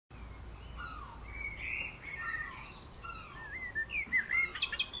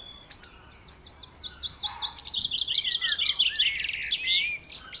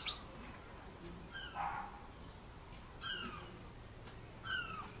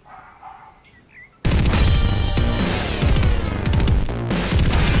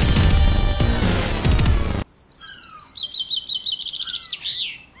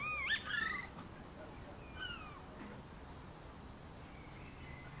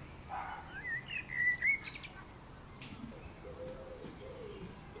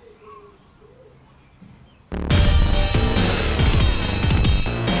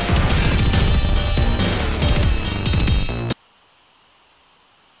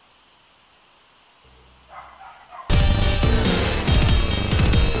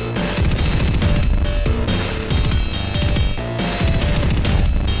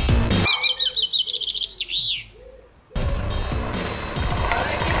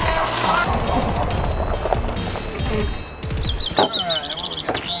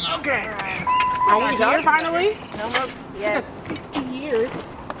Are we here finally? Yes. 60 years.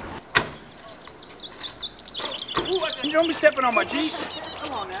 Ooh, you don't be stepping on my Jeep.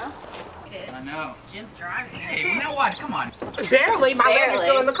 Come on now. I know. Jim's driving. Hey, you know what? Come on. Barely. My leg is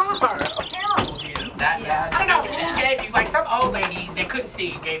still in the car. Terrible, Jim. That bad. I don't know who gave you, like some old lady that couldn't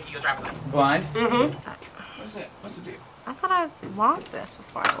see gave you a driver's license. Blind? Mm-hmm. What's it? What's the deal? I thought I locked this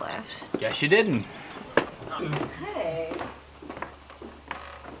before I left. Guess you didn't. Hey.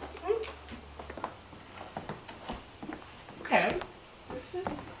 Okay. This is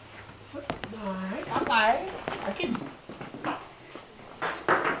nice. I like. I can.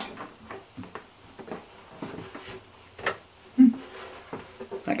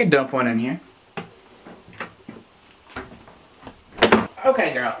 I could dump one in here.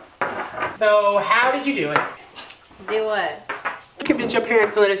 Okay, girl. So, how did you do it? Do what? Convince your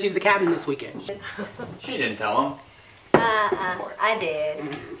parents to let us use the cabin this weekend. She didn't tell him. I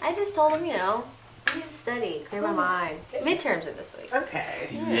did. I just told him, you know, I need to study, clear my mind. Midterms are this week. Okay.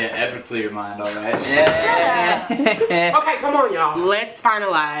 Yeah, ever clear your mind, all right? Shut up. Okay, come on, y'all. Let's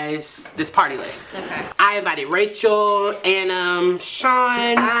finalize this party list. Okay. I invited Rachel, Anna,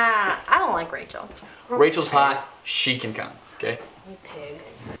 Sean. I don't like Rachel. Rachel's hot. She can come, okay? You pig.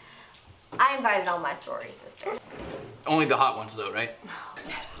 I invited all my sorority sisters. Only the hot ones, though, right?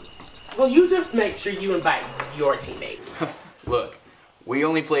 Well, you just make sure you invite your teammates. Look, we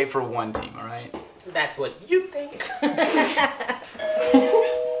only play for one team, all right? That's what you think. That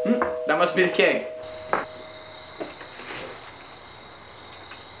must be the keg.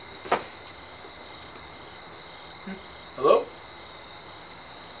 Hello?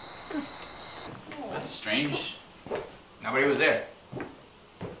 That's strange. Nobody was there.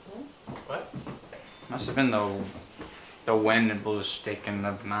 What? Must have been the wind that blew a stick in the,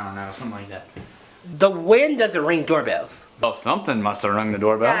 I don't know, something like that. The wind doesn't ring doorbells. Well, something must have rung the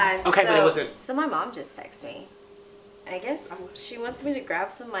doorbell. Guys, Okay, but it wasn't. So my mom just texted me. I guess she wants me to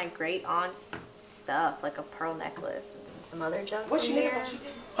grab some of my great aunt's stuff, like a pearl necklace and some other junk. What from she did? there.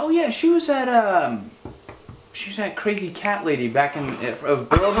 Oh yeah, she was at Crazy Cat Lady back in of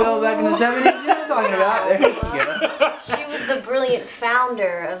Burrowville back in the 70s. You know what I'm talking about? There you go. She was the brilliant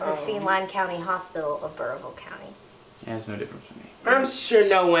founder of the Feline County Hospital of Burrowville County. Yeah, it's no difference from me. I'm sure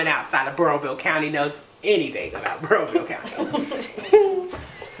no one outside of Burrowville County knows anything about Burrowville County.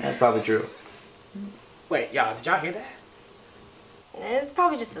 That's probably true. Wait, y'all, did y'all hear that? It's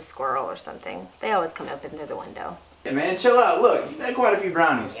probably just a squirrel or something. They always come up in through the window. Hey man, chill out. Look, you've had quite a few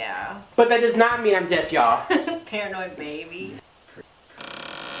brownies. Yeah. But that does not mean I'm deaf, y'all. Paranoid baby.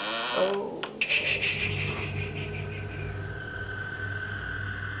 Oh.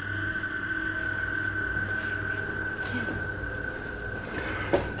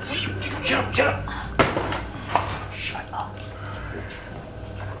 Shut up. Shut up.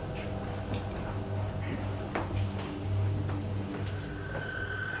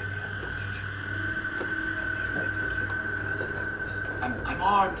 I'm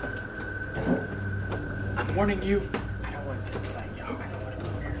armed. I'm warning you. I don't want this, like, y'all. I don't want to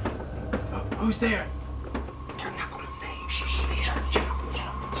go here. Who's there? I'm not going to say. Shh,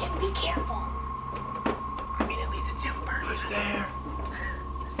 Jim, be careful. I mean, at least it's young person. Who's there?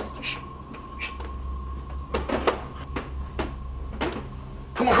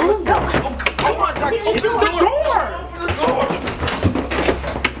 Come on, go. Oh, come on, Doc. Open the door.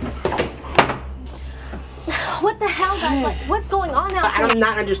 What the hell, guys? Like, what's going on out there? I'm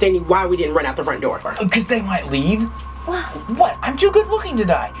not understanding why we didn't run out the front door. Because they might leave. What? I'm too good looking to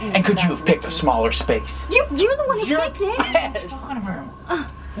die. And could you have picked a smaller space? You're the one who picked it. Yes.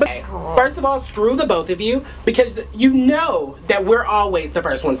 But first of all, screw the both of you, because you know that we're always the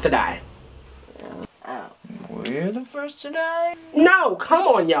first ones to die. We're the first to die? No, come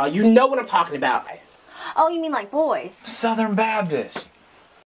on, y'all. You know what I'm talking about. Oh, you mean like boys? Southern Baptist.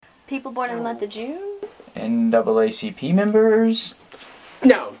 People born in the month of June? NAACP members?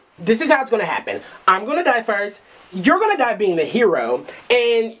 No, this is how it's going to happen. I'm going to die first. You're going to die being the hero.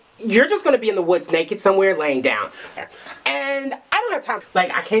 And you're just going to be in the woods naked somewhere laying down. And I don't have time.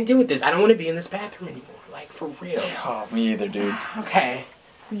 Like, I can't deal with this. I don't want to be in this bathroom anymore. Like, for real. Oh, me either, dude. Okay.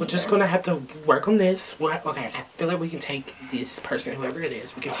 We're just going to have to work on this. Okay, I feel like we can take this person, whoever it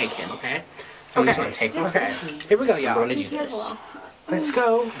is. We can take him, okay? So I'm just going to take him. Okay. Here we go, y'all. I'm going to do this. Let's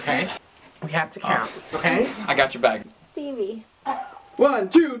go. Okay. We have to count. Okay? I got your bag. Stevie. 1,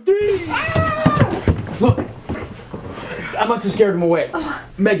 2, 3. Ah! Look. I must have scared him away. Oh.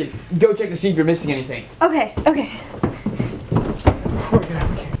 Megan, go check to see if you're missing anything. Okay.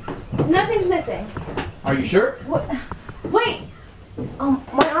 Nothing's missing. Are you sure? What? Wait.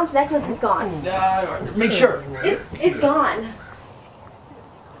 My aunt's necklace is gone. Make sure. It's gone.